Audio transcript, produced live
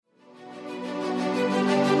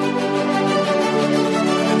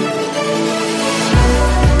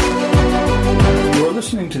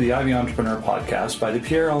the Ivy Entrepreneur Podcast by the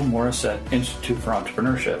Pierre L. Morissette Institute for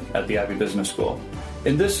Entrepreneurship at the Ivy Business School.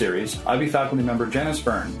 In this series, Ivy faculty member Janice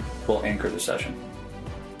Byrne will anchor the session.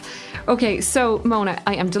 Okay, so Mona,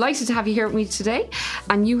 I am delighted to have you here with me today,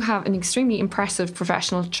 and you have an extremely impressive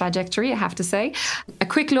professional trajectory, I have to say. A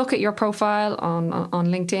quick look at your profile on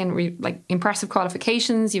LinkedIn, impressive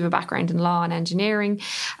qualifications. You have a background in law and engineering.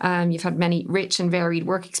 You've had many rich and varied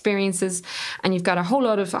work experiences, and you've got a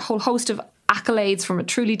whole host of accolades from a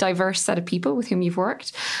truly diverse set of people with whom you've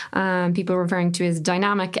worked. People referring to you as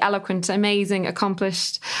dynamic, eloquent, amazing,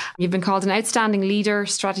 accomplished. You've been called an outstanding leader,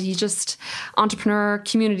 strategist, entrepreneur,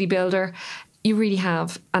 community builder. You really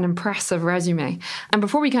have an impressive resume. And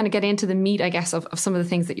before we kind of get into the meat, I guess, of some of the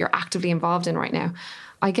things that you're actively involved in right now,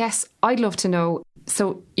 I guess I'd love to know,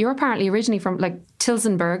 so you're apparently originally from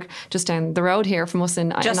Tilsonburg, just down the road here from us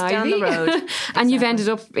in Ivy. Just down the road. And Exactly. you've ended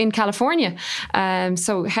up in California.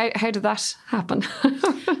 So how did that happen?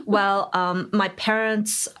 Well, my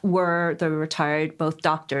parents were retired, both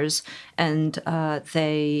doctors, and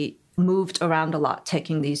they moved around a lot,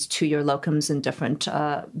 taking these 2-year locums in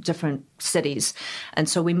different cities. And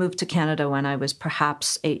so we moved to Canada when I was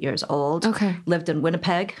perhaps 8 years old. Okay. Lived in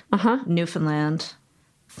Winnipeg, Newfoundland,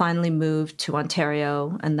 finally moved to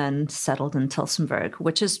Ontario, and then settled in Tilsonburg,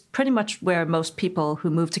 which is pretty much where most people who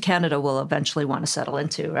move to Canada will eventually want to settle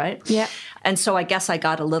into, right? Yeah. And so I guess I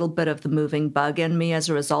got a little bit of the moving bug in me as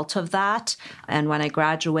a result of that. And when I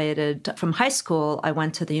graduated from high school, I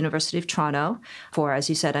went to the University of Toronto for, as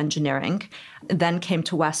you said, engineering, then came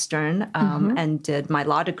to Western and did my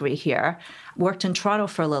law degree here. Worked in Toronto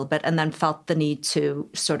for a little bit and then felt the need to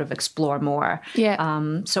sort of explore more.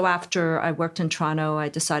 Yeah. So after I worked in Toronto, I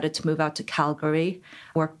decided to move out to Calgary,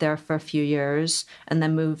 worked there for a few years, and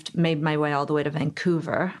then made my way all the way to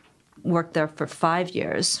Vancouver. Worked there for 5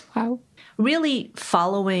 years. Wow. Really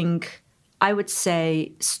following, I would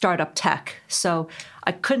say, startup tech. So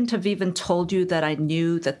I couldn't have even told you that I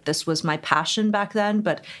knew that this was my passion back then,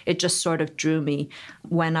 but it just sort of drew me.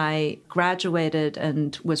 When I graduated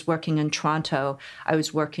and was working in Toronto, I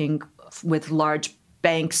was working with large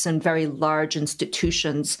banks and very large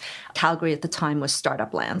institutions. Calgary at the time was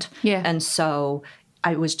startup land. Yeah. And so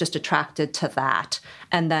I was just attracted to that.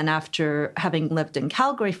 And then after having lived in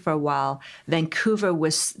Calgary for a while,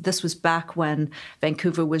 this was back when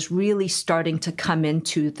Vancouver was really starting to come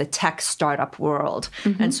into the tech startup world.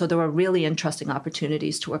 And so there were really interesting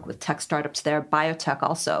opportunities to work with tech startups there, biotech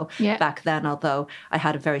also back then, although I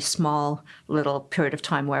had a very small little period of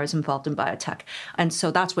time where I was involved in biotech. And so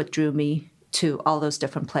that's what drew me to all those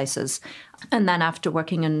different places. And then after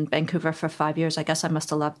working in Vancouver for 5 years, I guess I must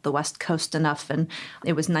have loved the West Coast enough. And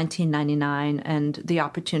it was 1999, and the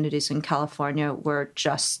opportunities in California were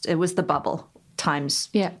it was the bubble times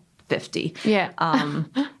 50. Yeah.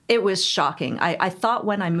 It was shocking. I thought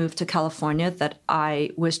when I moved to California that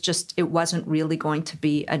it wasn't really going to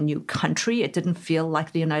be a new country. It didn't feel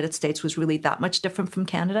like the United States was really that much different from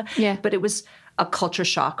Canada. Yeah. But it was a culture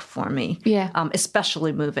shock for me,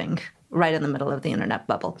 especially moving right in the middle of the internet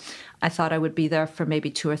bubble. I thought I would be there for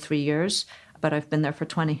maybe 2 or 3 years, but I've been there for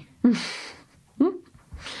 20.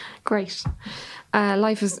 Great.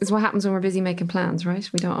 Life is what happens when we're busy making plans, right?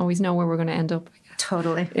 We don't always know where we're going to end up, I guess.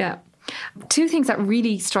 Totally. Yeah. Two things that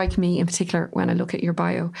really strike me in particular when I look at your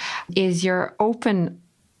bio is your open,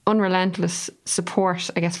 unrelentless support,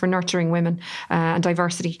 I guess, for nurturing women and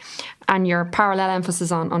diversity, and your parallel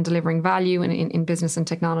emphasis on delivering value in business and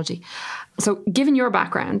technology. So given your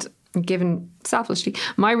background, given selfishly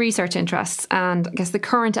my research interests and I guess the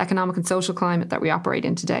current economic and social climate that we operate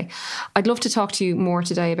in today, I'd love to talk to you more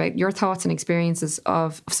today about your thoughts and experiences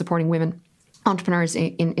of supporting women entrepreneurs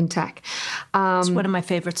in tech. It's one of my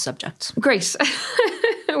favorite subjects. Great.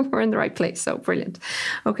 We're in the right place. So brilliant.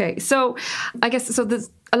 Okay. So I guess, there's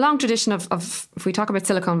a long tradition of if we talk about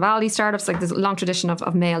Silicon Valley startups, there's a long tradition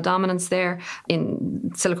of male dominance there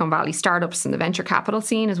in Silicon Valley startups and the venture capital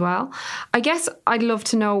scene as well. I guess I'd love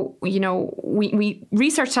to know, we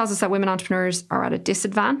research tells us that women entrepreneurs are at a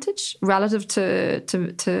disadvantage relative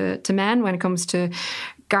to men when it comes to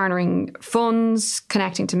garnering funds,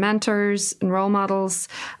 connecting to mentors and role models,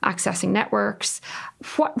 accessing networks.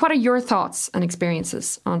 What are your thoughts and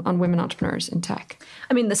experiences on women entrepreneurs in tech?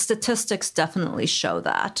 I mean, the statistics definitely show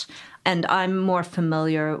that. And I'm more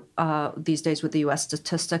familiar these days with the U.S.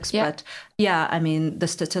 statistics. Yeah. But yeah, I mean, the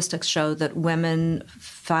statistics show that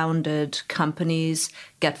women-founded companies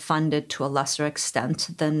get funded to a lesser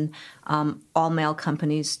extent than all male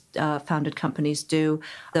companies, founded companies do.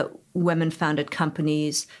 That women-founded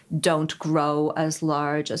companies don't grow as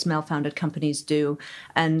large as male-founded companies do.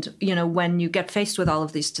 And, when you get faced with all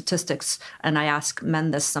of these statistics, and I ask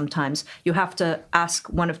men this sometimes, you have to ask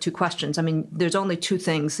one of two questions. I mean, there's only two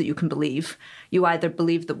things that you can believe. You either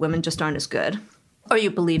believe that women just aren't as good, or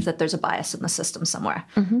you believe that there's a bias in the system somewhere.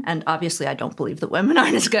 And obviously, I don't believe that women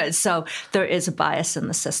aren't as good. So there is a bias in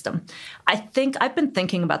the system. I think I've been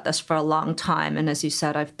thinking about this for a long time. And as you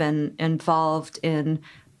said, I've been involved in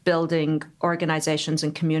building organizations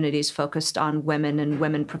and communities focused on women and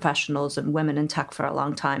women professionals and women in tech for a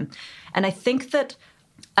long time. And I think that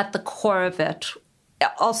at the core of it,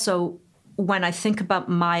 also, when I think about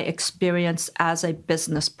my experience as a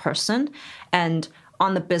business person and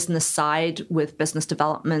on the business side with business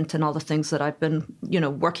development and all the things that I've been,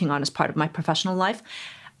 working on as part of my professional life,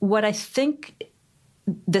 what I think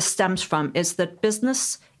this stems from is that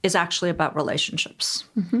business is actually about relationships.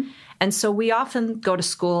 And so we often go to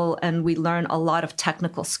school and we learn a lot of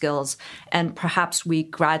technical skills, and perhaps we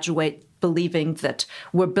graduate believing that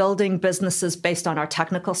we're building businesses based on our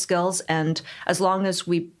technical skills. And as long as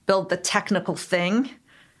we build the technical thing,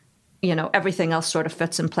 everything else sort of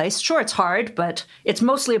fits in place. Sure, it's hard, but it's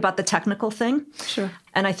mostly about the technical thing. Sure.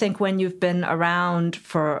 And I think when you've been around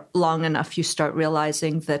for long enough, you start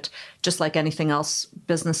realizing that just like anything else,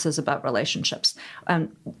 business is about relationships.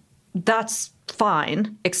 And that's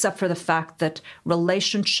fine, except for the fact that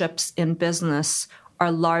relationships in business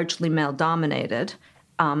are largely male-dominated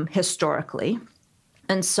historically.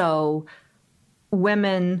 And so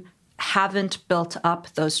women haven't built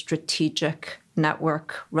up those strategic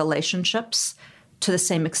network relationships to the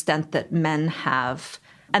same extent that men have.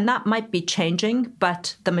 And that might be changing,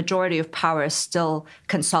 but the majority of power is still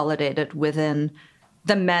consolidated within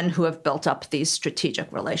the men who have built up these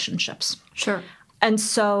strategic relationships. Sure. And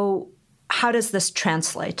so how does this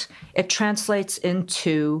translate? It translates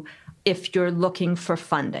into, if you're looking for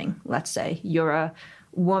funding, let's say you're a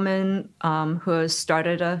woman who has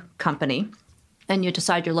started a company and you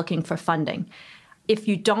decide you're looking for funding. If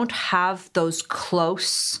you don't have those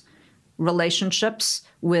close relationships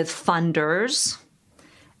with funders,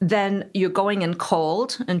 then you're going in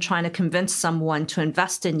cold and trying to convince someone to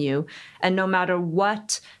invest in you. And no matter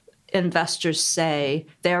what investors say,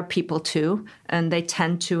 they're people too, and they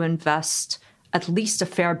tend to invest at least a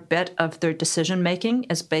fair bit of their decision-making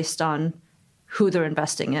is based on who they're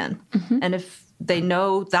investing in. And if they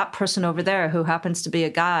know that person over there who happens to be a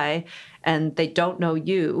guy and they don't know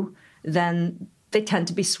you, then they tend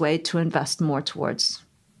to be swayed to invest more towards,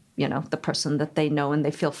 the person that they know and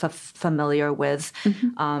they feel familiar with.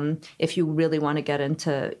 If you really want to get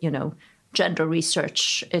into, gender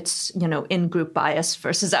research, it's, in-group bias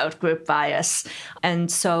versus out-group bias. And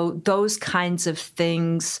so those kinds of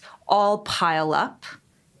things all pile up,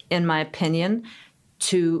 in my opinion,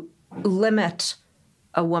 to limit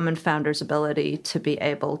a woman founder's ability to be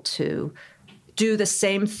able to do the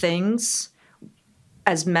same things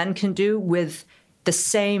as men can do with the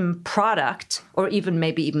same product, or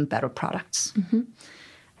maybe even better products.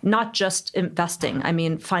 Not just investing,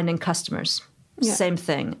 finding customers. Yeah. Same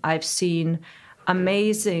thing. I've seen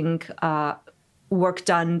amazing work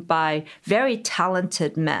done by very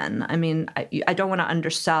talented men. I don't want to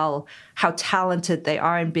undersell how talented they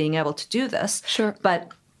are in being able to do this. Sure.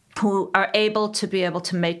 But who are able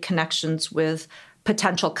to make connections with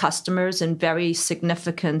potential customers in very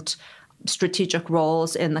significant strategic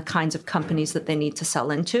roles in the kinds of companies that they need to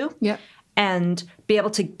sell into. Yeah. And be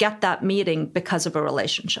able to get that meeting because of a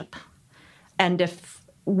relationship. And if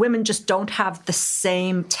women just don't have the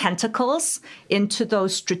same tentacles into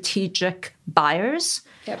those strategic buyers,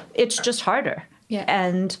 it's just harder. Yeah.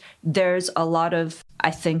 And there's a lot of,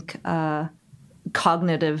 I think,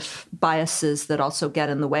 cognitive biases that also get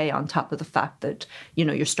in the way, on top of the fact that,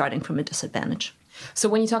 you're starting from a disadvantage. So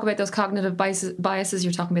when you talk about those cognitive biases,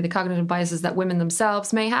 you're talking about the cognitive biases that women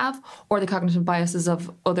themselves may have, or the cognitive biases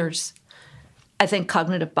of others? I think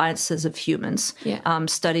cognitive biases of humans. Yeah.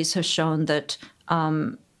 Studies have shown that,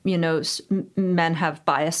 men have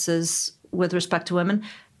biases with respect to women.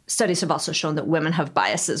 Studies have also shown that women have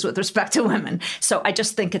biases with respect to women. So I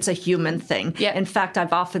just think it's a human thing. Yeah. In fact,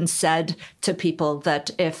 I've often said to people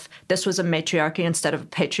that if this was a matriarchy instead of a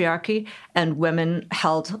patriarchy and women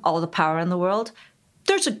held all the power in the world,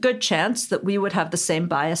 there's a good chance that we would have the same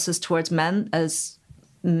biases towards men as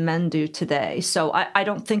men do today. So I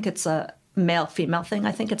don't think it's a male-female thing.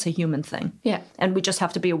 I think it's a human thing. Yeah. And we just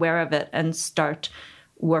have to be aware of it and start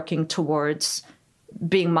working towards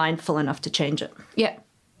being mindful enough to change it. Yeah.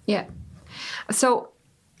 Yeah. So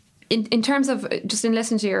In terms of, just in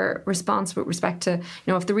listening to your response with respect to,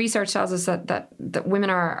 if the research tells us that women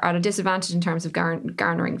are at a disadvantage in terms of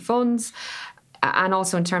garnering funds, and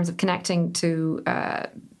also in terms of connecting to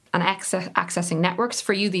and accessing networks,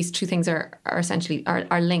 for you, these two things are essentially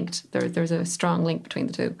linked. There's a strong link between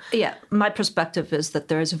the two. Yeah, my perspective is that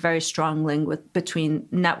there is a very strong link between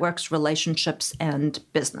networks, relationships, and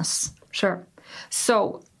business. Sure.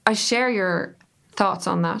 So I share your thoughts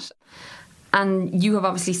on that. And you have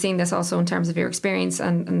obviously seen this also in terms of your experience,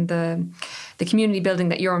 and the community building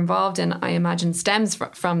that you're involved in, I imagine, stems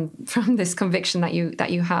from this conviction that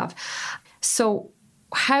you have. So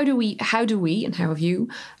how do we and how have you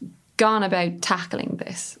gone about tackling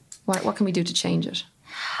this? What can we do to change it?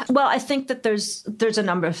 Well, I think that there's a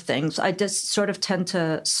number of things. I just sort of tend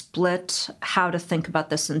to split how to think about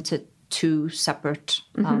this into two separate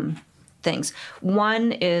things.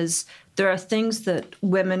 One is there are things that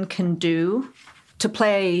women can do to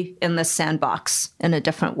play in this sandbox in a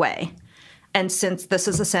different way. And since this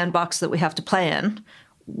is a sandbox that we have to play in,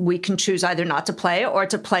 we can choose either not to play or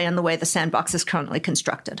to play in the way the sandbox is currently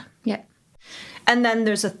constructed. Yeah. And then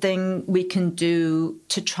there's a thing we can do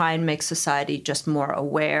to try and make society just more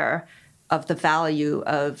aware of the value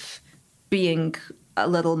of being a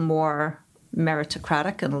little more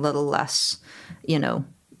meritocratic and a little less,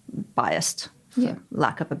 biased, for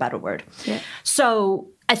lack of a better word. Yeah. So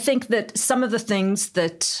I think that some of the things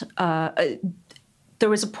that there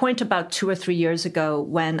was a point about 2 or 3 years ago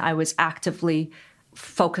when I was actively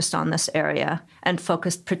focused on this area and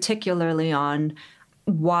focused particularly on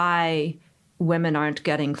why women aren't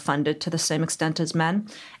getting funded to the same extent as men.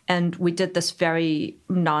 And we did this very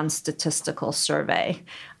non-statistical survey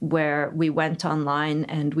where we went online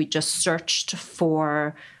and we just searched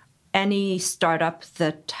for any startup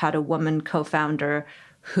that had a woman co-founder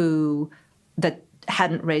that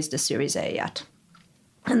hadn't raised a Series A yet.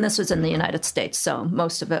 And this was in the United States, so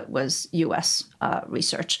most of it was U.S.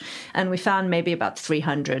 Research. And we found maybe about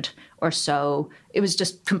 300 or so. It was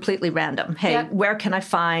just completely random. Hey, where can I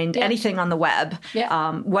find anything on the web?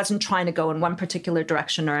 Wasn't trying to go in one particular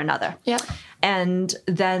direction or another. And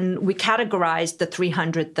then we categorized the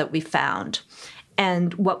 300 that we found.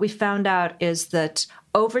 And what we found out is that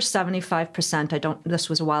over 75%, this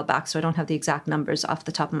was a while back, so I don't have the exact numbers off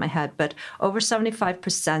the top of my head, but over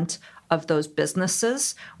 75% of those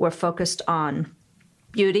businesses were focused on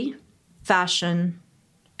beauty, fashion,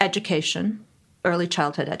 education, early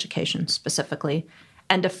childhood education specifically,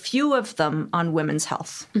 and a few of them on women's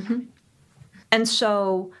health. And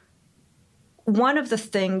so one of the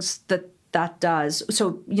things that does,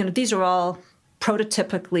 so, these are all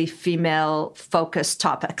prototypically female-focused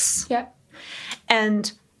topics.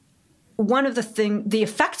 And one of the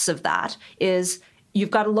effects of that is you've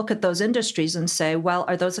got to look at those industries and say, well,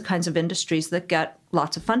 are those the kinds of industries that get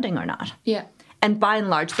lots of funding or not? And by and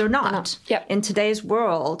large, they're not. In today's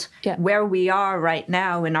world, where we are right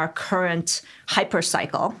now in our current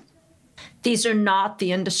hypercycle, these are not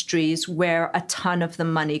the industries where a ton of the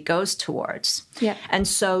money goes towards. And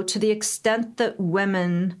so to the extent that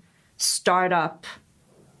women start up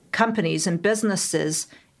companies and businesses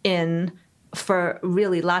for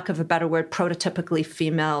really lack of a better word, prototypically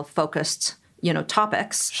female-focused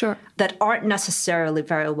topics that aren't necessarily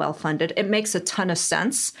very well funded, it makes a ton of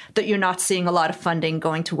sense that you're not seeing a lot of funding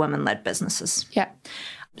going to women-led businesses.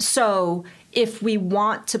 So if we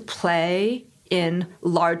want to play in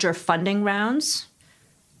larger funding rounds,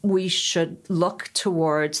 we should look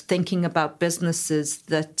towards thinking about businesses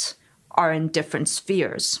that are in different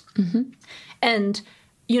spheres. And,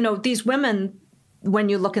 these women, when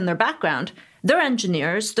you look in their background, they're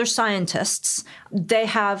engineers, they're scientists, they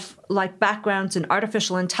have backgrounds in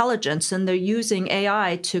artificial intelligence, and they're using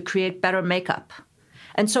AI to create better makeup.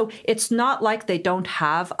 And so it's not like they don't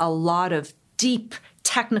have a lot of deep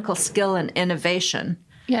technical skill and innovation.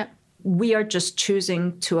 We are just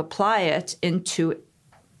choosing to apply it into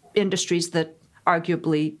industries that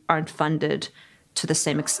arguably aren't funded to the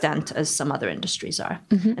same extent as some other industries are.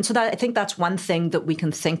 And so I think that's one thing that we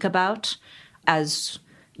can think about as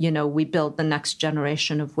we build the next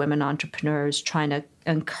generation of women entrepreneurs, trying to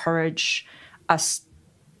encourage us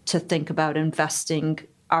to think about investing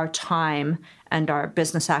our time and our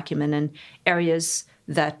business acumen in areas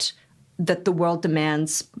that the world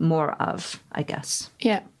demands more of, I guess.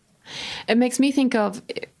 It makes me think of,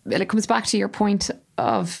 it comes back to your point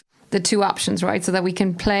of the two options, right? So that we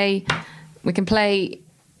can play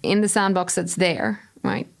in the sandbox that's there,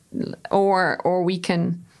 right? Or we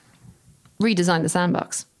can redesign the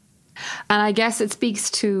sandbox. And I guess it speaks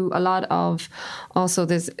to a lot of also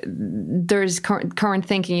there's current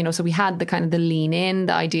thinking, you know, so we had the kind of the lean in,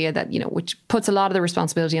 the idea that, you know, which puts a lot of the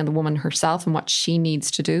responsibility on the woman herself and what she needs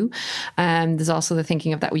to do. There's also the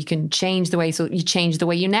thinking of that we can change the way, so you change the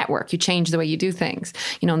way you network, you change the way you do things.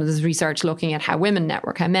 You know, there's research looking at how women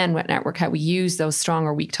network, how men network, how we use those strong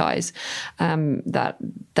or weak ties that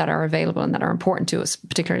are available and that are important to us,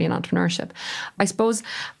 particularly in entrepreneurship. I suppose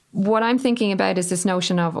what I'm thinking about is this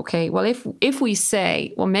notion of, okay, well, if we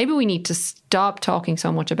say, well, maybe we need to stop talking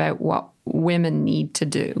so much about what women need to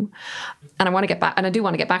do. And I want to get back, and I do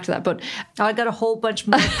want to get back to that, but I got a whole bunch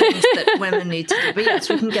more things that women need to do. But yes,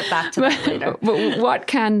 we can get back to that later. But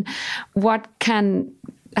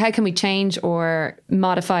how can we change or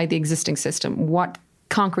modify the existing system? What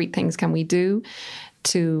concrete things can we do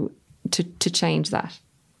to change that?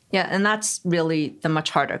 Yeah, and that's really the much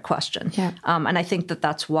harder question. Yeah. And I think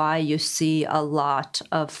that's why you see a lot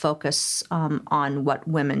of focus on what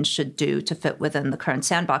women should do to fit within the current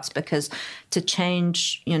sandbox, because to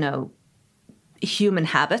change, you know, human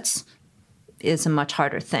habits is a much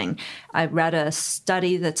harder thing. I read a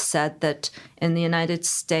study that said that in the United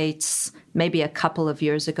States, maybe a couple of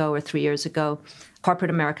years ago or 3 years ago,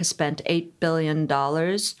 corporate America spent $8 billion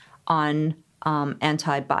on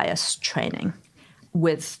anti-bias training,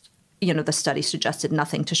 with, you know, the study suggested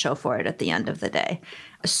nothing to show for it at the end of the day.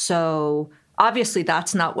 So obviously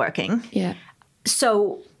that's not working. Yeah.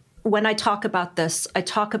 So when I talk about this, I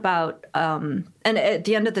talk about, and at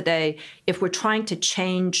the end of the day, if we're trying to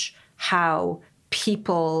change how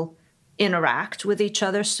people interact with each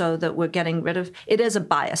other so that we're getting rid of, it is a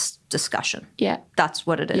bias discussion. Yeah. That's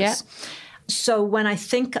what it is. Yeah. So when I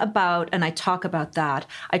think about and I talk about that,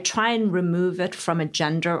 I try and remove it from a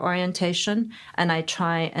gender orientation, and I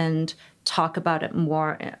try and talk about it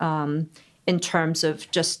more in terms of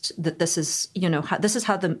just that this is, you know, this is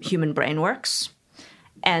how the human brain works.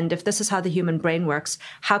 And if this is how the human brain works,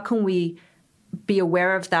 how can we be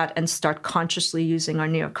aware of that and start consciously using our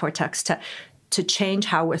neocortex to change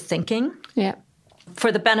how we're thinking? Yeah.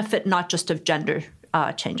 For the benefit not just of gender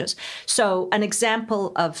changes. So an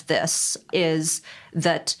example of this is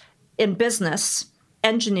that in business,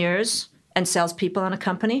 engineers and salespeople in a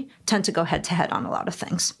company tend to go head to head on a lot of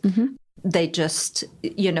things. Mm-hmm. They just,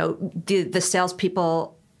 you know, the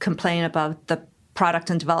salespeople complain about the product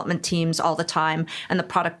and development teams all the time, and the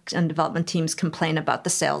product and development teams complain about the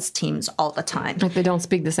sales teams all the time. Like they don't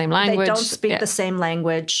speak the same language. They don't speak the same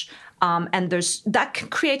language. And that can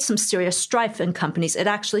create some serious strife in companies. It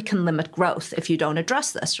actually can limit growth if you don't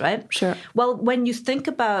address this, right? Sure. Well, when you think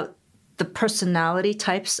about the personality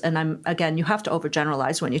types, and again, you have to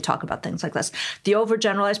overgeneralize when you talk about things like this. The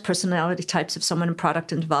overgeneralized personality types of someone in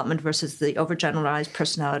product and development versus the overgeneralized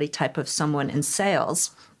personality type of someone in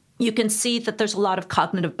sales, you can see that there's a lot of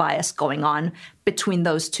cognitive bias going on between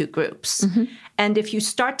those two groups. Mm-hmm. And if you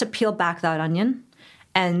start to peel back that onion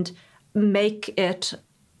and make it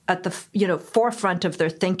at the, you know, forefront of their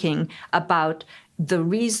thinking about the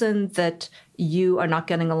reason that you are not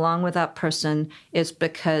getting along with that person is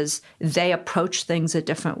because they approach things a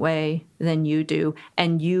different way than you do,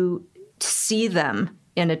 and you see them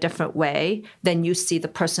in a different way than you see the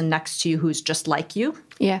person next to you who's just like you.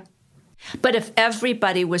 Yeah. But if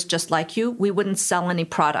everybody was just like you, we wouldn't sell any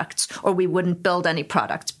products or we wouldn't build any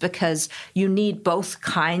products, because you need both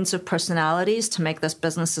kinds of personalities to make this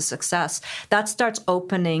business a success. That starts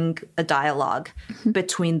opening a dialogue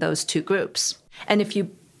between those two groups. And if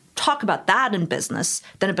you talk about that in business,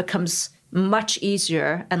 then it becomes much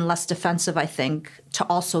easier and less defensive, I think, to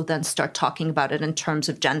also then start talking about it in terms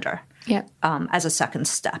of gender. Yeah. As a second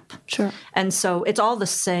step. Sure. And so it's all the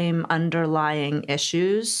same underlying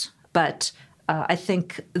issues. But I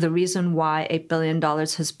think the reason why $8 billion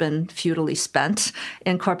has been futilely spent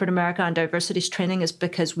in corporate America on diversity training is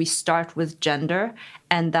because we start with gender,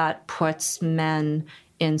 and that puts men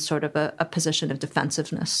in sort of a position of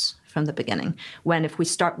defensiveness from the beginning. When if we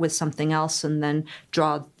start with something else and then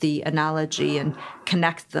draw the analogy and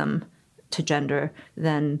connect them to gender,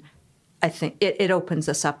 then I think it opens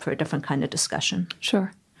us up for a different kind of discussion.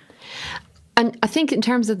 Sure. And I think in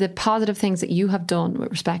terms of the positive things that you have done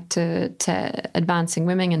with respect to advancing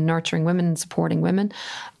women and nurturing women and supporting women,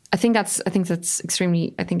 I think it's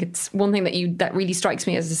one thing that really strikes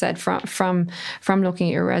me, as I said, from looking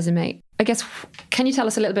at your resume. I guess, can you tell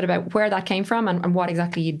us a little bit about where that came from and what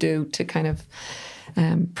exactly you do to kind of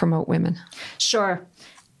promote women? Sure.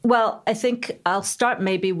 Well, I think I'll start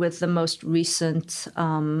maybe with the most recent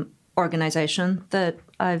organization that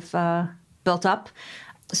I've built up.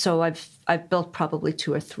 So I've built probably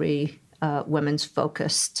 2 or 3 women's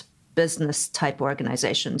focused business type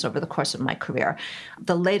organizations over the course of my career.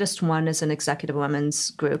 The latest one is an executive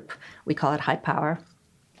women's group. We call it High Power.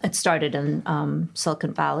 It started in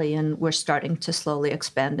Silicon Valley, and we're starting to slowly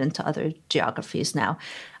expand into other geographies now.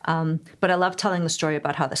 But I love telling the story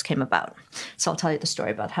about how this came about. So I'll tell you the story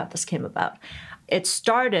about how this came about. It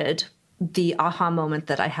started, the aha moment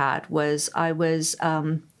that I had was I was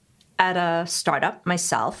at a startup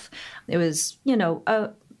myself. It was, a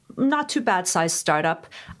not too bad sized startup.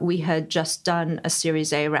 We had just done a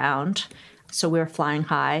Series A round, so we were flying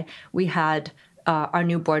high. We had our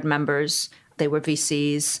new board members. They were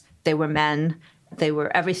VCs. They were men. They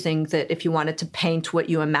were everything that if you wanted to paint what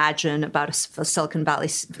you imagine about a Silicon Valley,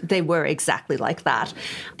 they were exactly like that.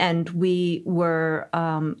 And we were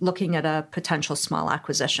looking at a potential small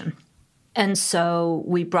acquisition. And so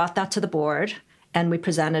we brought that to the board and we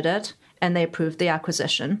presented it and they approved the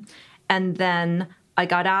acquisition. And then I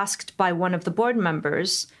got asked by one of the board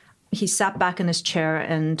members. He sat back in his chair,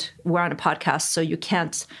 and we're on a podcast, so you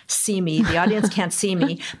can't see me. The audience can't see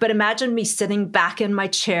me. But imagine me sitting back in my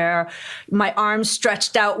chair, my arms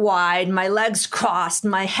stretched out wide, my legs crossed,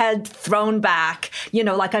 my head thrown back,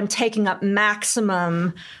 like I'm taking up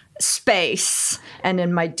maximum space. And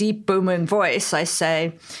in my deep, booming voice, I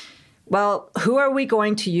say, well, who are we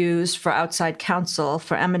going to use for outside counsel,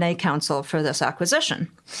 for M&A counsel for this acquisition?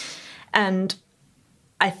 And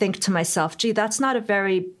I think to myself, gee, that's not a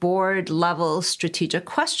very board level strategic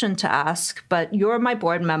question to ask, but you're my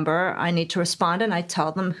board member. I need to respond. And I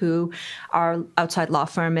tell them who our outside law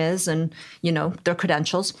firm is and, their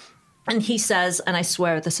credentials. And he says, and I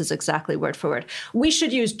swear this is exactly word for word, we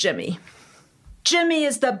should use Jimmy. Jimmy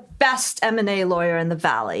is the best M&A lawyer in the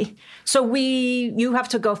Valley. So you have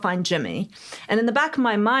to go find Jimmy. And in the back of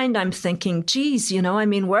my mind, I'm thinking, geez,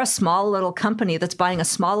 we're a small little company that's buying a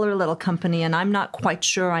smaller little company, and I'm not quite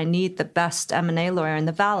sure I need the best M&A lawyer in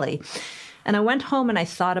the Valley. And I went home and I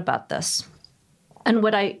thought about this. And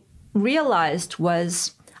what I realized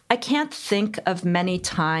was I can't think of many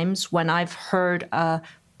times when I've heard a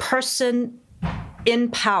person in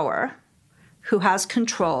power who has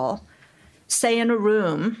control say in a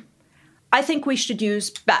room, I think we should use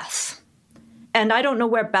Beth. And I don't know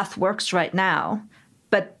where Beth works right now,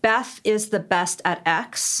 but Beth is the best at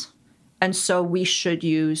X, and so we should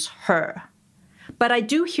use her. But I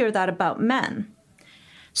do hear that about men.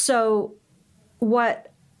 So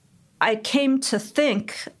what I came to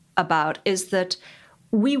think about is that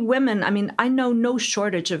we women, I know no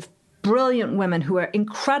shortage of brilliant women who are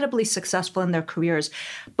incredibly successful in their careers,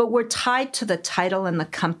 but we're tied to the title and the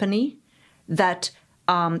company. That's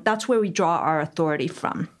where we draw our authority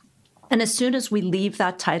from. And as soon as we leave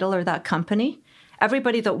that title or that company,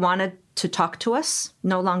 everybody that wanted to talk to us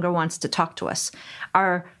no longer wants to talk to us.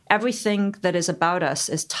 Everything that is about us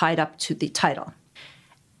is tied up to the title.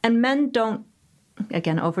 And men don't,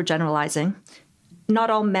 again, overgeneralizing, not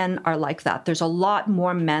all men are like that. There's a lot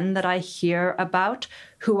more men that I hear about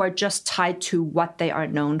who are just tied to what they are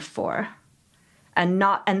known for. And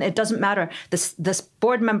it doesn't matter. This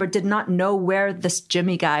board member did not know where this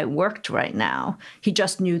Jimmy guy worked right now. He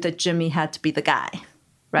just knew that Jimmy had to be the guy,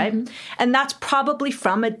 right? Mm-hmm. And that's probably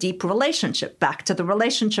from a deep relationship, back to the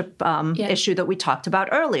relationship issue that we talked about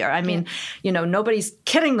earlier. Nobody's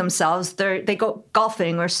kidding themselves. They go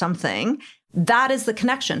golfing or something. That is the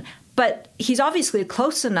connection. But he's obviously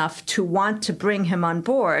close enough to want to bring him on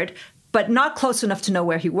board, but not close enough to know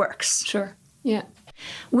where he works. Sure. Yeah.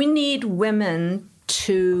 We need women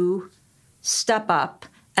to step up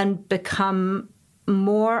and become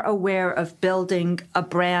more aware of building a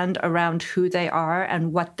brand around who they are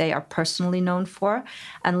and what they are personally known for,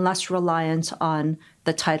 and less reliant on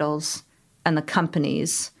the titles and the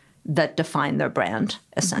companies that define their brand,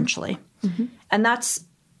 essentially. Mm-hmm. And that's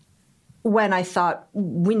when I thought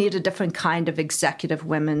we need a different kind of executive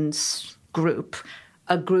women's group,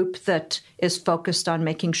 a group that is focused on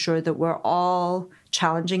making sure that we're all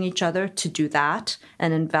challenging each other to do that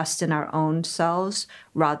and invest in our own selves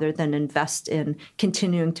rather than invest in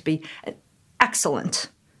continuing to be excellent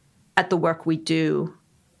at the work we do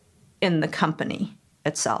in the company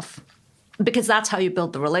itself. Because that's how you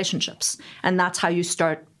build the relationships. And that's how you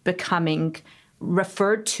start becoming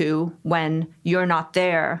referred to when you're not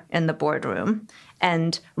there in the boardroom,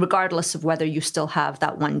 and regardless of whether you still have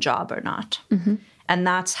that one job or not. Mm-hmm. And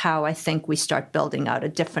that's how I think we start building out a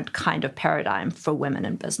different kind of paradigm for women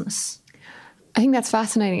in business. I think that's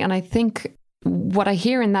fascinating. And I think what I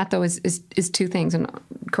hear in that, though, is two things. And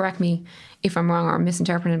correct me if I'm wrong or I'm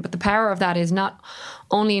misinterpreting, but the power of that is not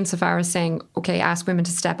only insofar as saying, okay, ask women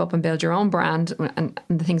to step up and build your own brand and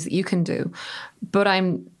the things that you can do. But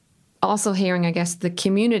I'm also hearing, I guess, the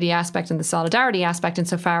community aspect and the solidarity aspect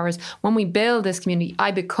insofar as when we build this community,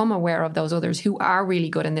 I become aware of those others who are really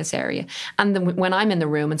good in this area. And then when I'm in the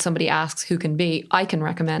room and somebody asks who can be, I can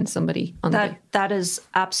recommend somebody on that is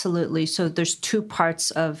absolutely. So there's two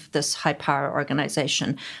parts of this high power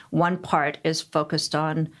organization. One part is focused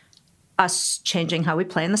on us changing how we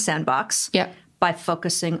play in the sandbox. Yeah. By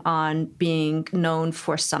focusing on being known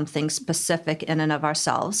for something specific in and of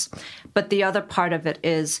ourselves. But the other part of it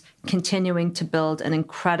is continuing to build an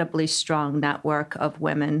incredibly strong network of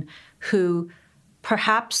women who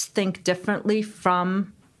perhaps think differently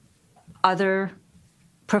from other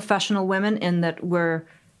professional women in that we're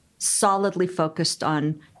solidly focused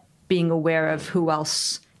on being aware of who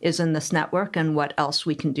else is in this network and what else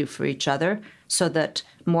we can do for each other so that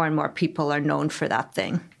more and more people are known for that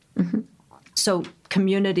thing. Mm-hmm. So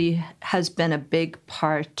community has been a big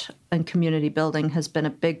part, and community building has been a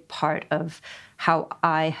big part of how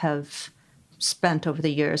I have spent over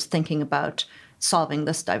the years thinking about solving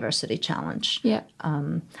this diversity challenge. Yeah.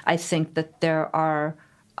 I think that there are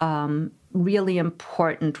really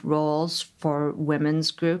important roles for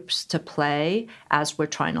women's groups to play as we're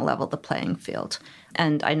trying to level the playing field.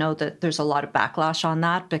 And I know that there's a lot of backlash on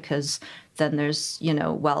that because then there's,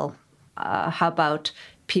 how about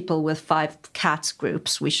people with 5 cats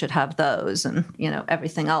groups, we should have those and,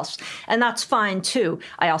 everything else. And that's fine too.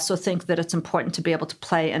 I also think that it's important to be able to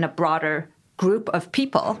play in a broader group of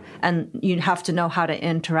people and you have to know how to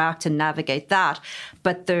interact and navigate that.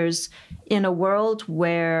 But there's, in a world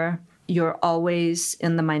where you're always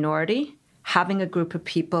in the minority, having a group of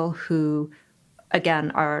people who, again,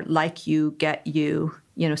 are like you, get you,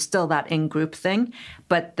 still that in-group thing,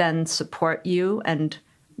 but then support you and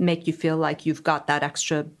make you feel like you've got that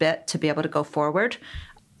extra bit to be able to go forward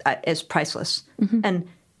is priceless. Mm-hmm. And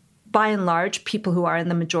by and large, people who are in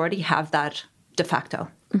the majority have that de facto.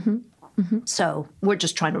 Mm-hmm. Mm-hmm. So we're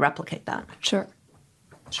just trying to replicate that. Sure.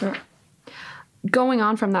 Going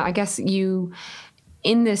on from that, I guess you,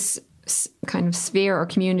 in this kind of sphere or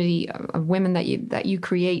community of women that you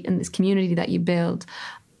create in this community that you build,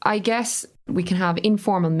 I guess we can have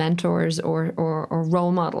informal mentors or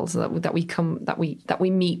role models that we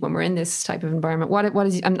meet when we're in this type of environment. What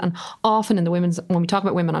is and often in the when we talk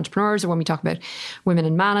about women entrepreneurs or when we talk about women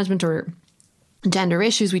in management or gender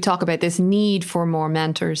issues, we talk about this need for more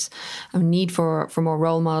mentors, a need for more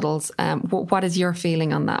role models. What is your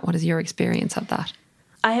feeling on that? What is your experience of that?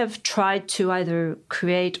 I have tried to either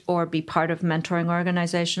create or be part of mentoring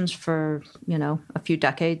organizations for, a few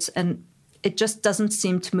decades, and it just doesn't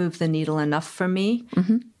seem to move the needle enough for me,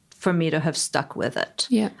 mm-hmm. for me to have stuck with it.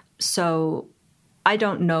 Yeah. So I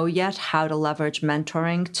don't know yet how to leverage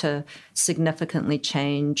mentoring to significantly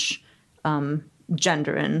change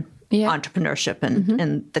gender in entrepreneurship and mm-hmm.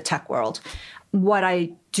 in the tech world. What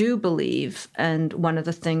I do believe, and one of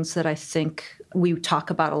the things that I think we talk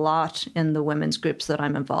about a lot in the women's groups that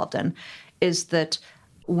I'm involved in, is that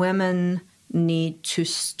women need to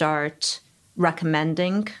start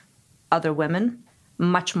recommending other women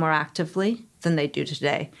much more actively than they do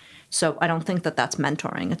today. So I don't think that that's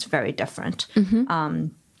mentoring. It's very different. Mm-hmm.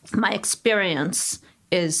 My experience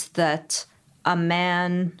is that a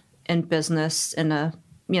man in business in a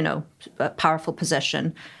powerful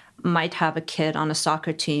position might have a kid on a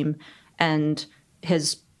soccer team and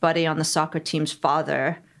his buddy on the soccer team's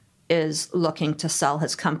father is looking to sell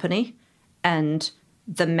his company. And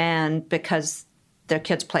the man, because their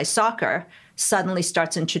kids play soccer, suddenly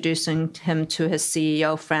starts introducing him to his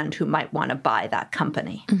CEO friend who might want to buy that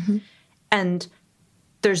company. Mm-hmm. And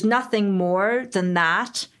there's nothing more than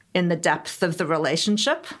that in the depth of the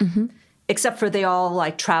relationship, mm-hmm. except for they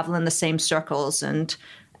all travel in the same circles and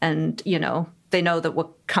they know that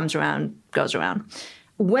what comes around goes around.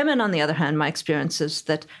 Women, on the other hand, my experience is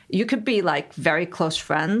that you could be very close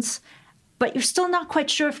friends, but you're still not quite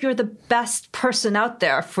sure if you're the best person out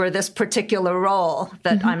there for this particular role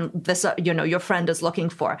that mm-hmm. Your friend is looking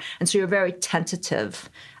for. And so you're very tentative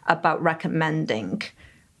about recommending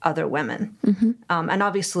other women. Mm-hmm. And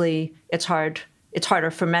obviously it's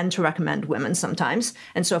harder for men to recommend women sometimes.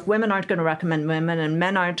 And so if women aren't going to recommend women and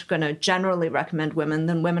men aren't going to generally recommend women,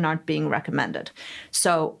 then women aren't being recommended.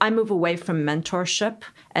 So I move away from mentorship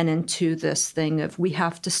and into this thing of we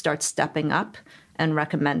have to start stepping up and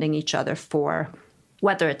recommending each other for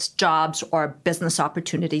whether it's jobs or business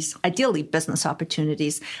opportunities, ideally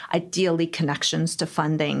connections to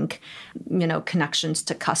funding, connections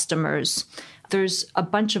to customers. There's a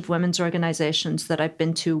bunch of women's organizations that I've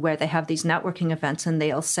been to where they have these networking events and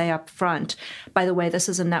they'll say up front, by the way, this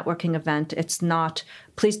is a networking event. It's not,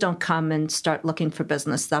 please don't come and start looking for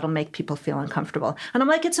business. That'll make people feel uncomfortable. And I'm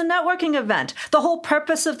like, it's a networking event. The whole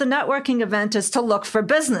purpose of the networking event is to look for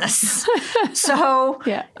business. So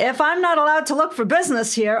if I'm not allowed to look for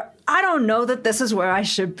business here, I don't know that this is where I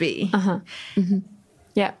should be.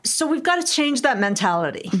 Yeah. So we've got to change that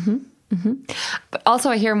mentality. But also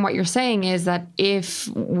I hear what you're saying is that if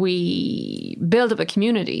we build up a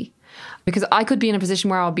community, because I could be in a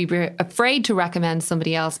position where I'll be afraid to recommend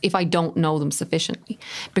somebody else if I don't know them sufficiently,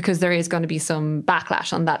 because there is going to be some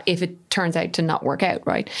backlash on that if it turns out to not work out,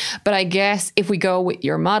 right? But I guess if we go with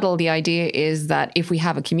your model, the idea is that if we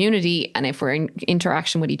have a community and if we're in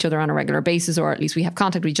interaction with each other on a regular basis, or at least we have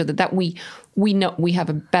contact with each other, that we know we have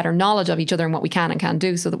a better knowledge of each other and what we can and can't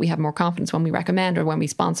do, so that we have more confidence when we recommend or when we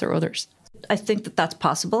sponsor others. I think that that's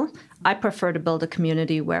possible. I prefer to build a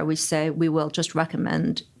community where we say we will just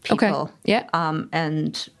recommend people. Okay.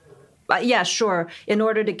 Yeah. Sure. In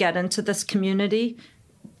order to get into this community,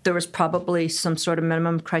 there was probably some sort of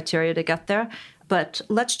minimum criteria to get there. But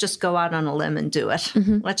let's just go out on a limb and do it.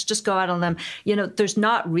 Let's just go out on a limb. You know, there's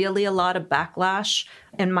not really a lot of backlash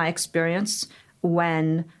in my experience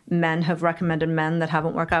when men have recommended men that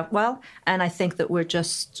haven't worked out well. And I think that we're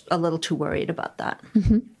just a little too worried about that.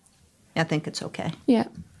 I think it's okay. Yeah.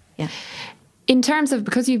 Yeah. In terms of,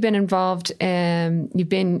 because you've been involved, you've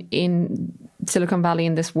been in Silicon Valley,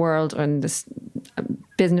 in this world, and this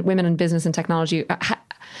business, women in business and technology,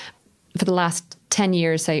 for the last 10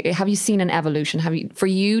 years, say, have you seen an evolution? For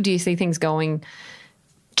you, do you see things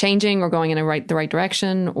changing or going in the right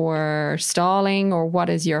direction, or stalling, or what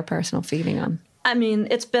is your personal feeling on? I mean,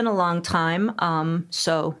 it's been a long time.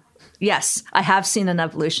 So yes, I have seen an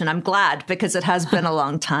evolution. I'm glad, because it has been a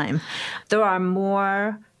long time. There are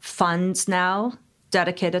more funds now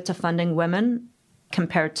dedicated to funding women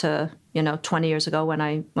compared to, 20 years ago when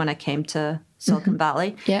I came to Silicon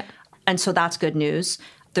Valley. Yeah. And so that's good news.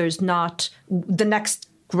 There's not the next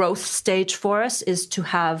growth stage for us is to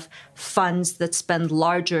have funds that spend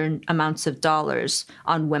larger amounts of dollars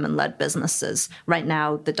on women-led businesses. Right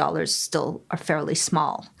now, the dollars still are fairly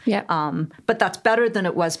small. Yeah. But that's better than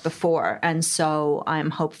it was before. And so I'm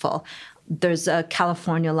hopeful. There's a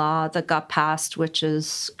California law that got passed, which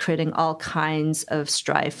is creating all kinds of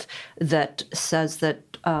strife, that says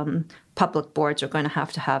that public boards are going to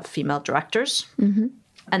have female directors.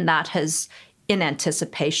 And that has, in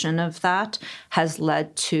anticipation of that, has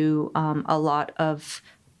led to a lot of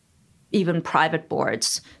even private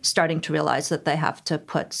boards starting to realize that they have to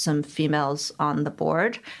put some females on the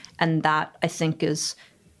board. And that, I think, is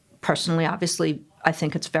personally, obviously, I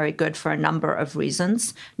think it's very good for a number of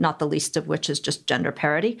reasons, not the least of which is just gender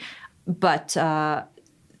parity. But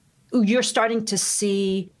you're starting to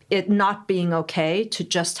see it not being okay to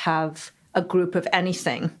just have a group of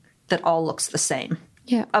anything that all looks the same.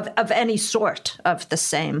 Yeah. Of any sort of the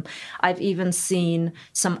same. I've even seen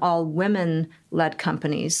some all-women-led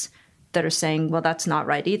companies that are saying, well, that's not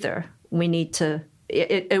right either. We need to,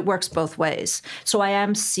 it works both ways. So I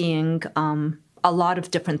am seeing a lot of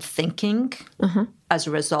different thinking as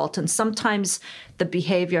a result. And sometimes the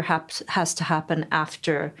behavior has to happen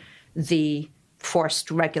after the forced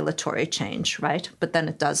regulatory change, right? But then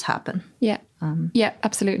it does happen. Yeah. Yeah,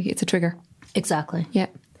 absolutely. It's a trigger. Exactly. Yeah.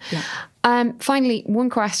 Finally, one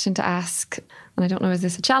question to ask, and I don't know, is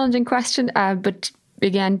this a challenging question, but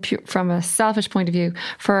again, from a selfish point of view,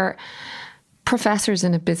 for professors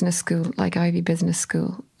in a business school like Ivy Business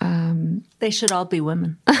School. They should all be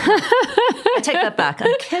women. I take that back.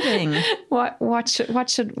 I'm kidding. What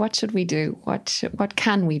should we do? What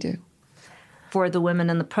can we do? For the women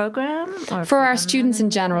in the program? Or for our students in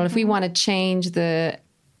general, if we want to change the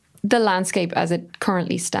landscape as it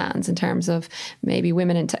currently stands in terms of maybe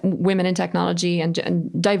women in technology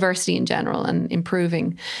and diversity in general, and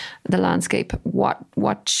improving the landscape,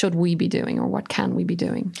 what should we be doing, or what can we be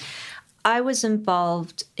doing? I was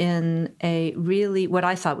involved in a really, what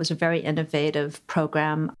I thought was a very innovative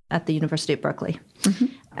program at the University of Berkeley.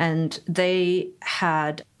 And they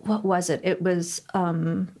had, what was it? It was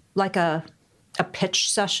like a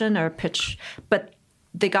pitch session or a pitch, but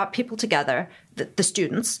they got people together, the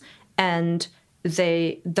students, and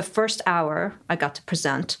the first hour I got to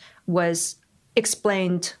present was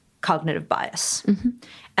explained cognitive bias.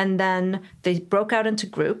 And then they broke out into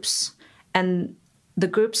groups, and the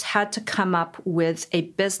groups had to come up with a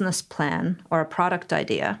business plan or a product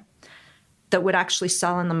idea that would actually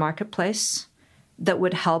sell in the marketplace, that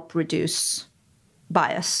would help reduce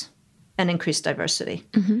bias and increase diversity.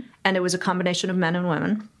 And it was a combination of men and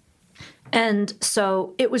women. And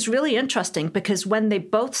so it was really interesting because when they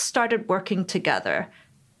both started working together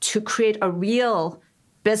to create a real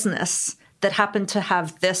business that happened to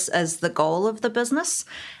have this as the goal of the business,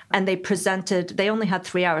 and they only had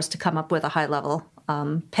 3 hours to come up with a high-level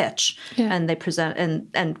pitch, and they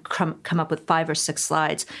come up with 5 or 6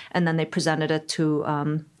 slides, and then they presented it to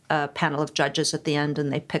a panel of judges at the end,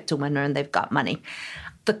 and they picked a winner, and they've got money.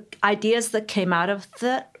 The ideas that came out of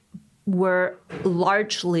that were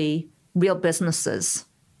largely real businesses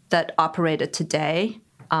that operated today,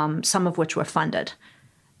 some of which were funded.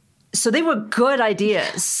 So they were good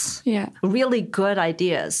ideas, really good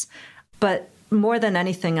ideas. But more than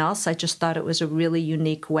anything else, I just thought it was a really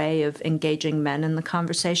unique way of engaging men in the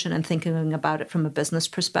conversation and thinking about it from a business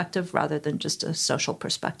perspective rather than just a social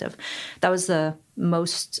perspective. That was the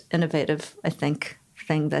most innovative, I think,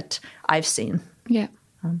 thing that I've seen that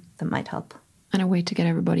might help. And a way to get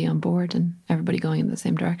everybody on board and everybody going in the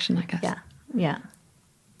same direction, I guess. Yeah.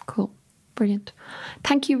 Cool. Brilliant.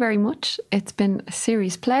 Thank you very much. It's been a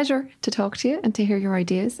serious pleasure to talk to you and to hear your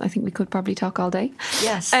ideas. I think we could probably talk all day.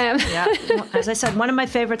 Yes. As I said, one of my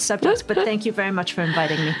favorite subjects, but thank you very much for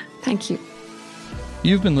inviting me. Thank you.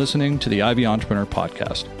 You've been listening to the Ivy Entrepreneur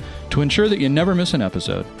Podcast. To ensure that you never miss an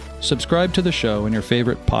episode, subscribe to the show in your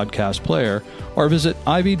favorite podcast player or visit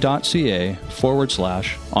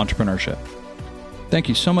ivy.ca/entrepreneurship. Thank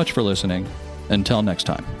you so much for listening. Until next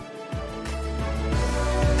time.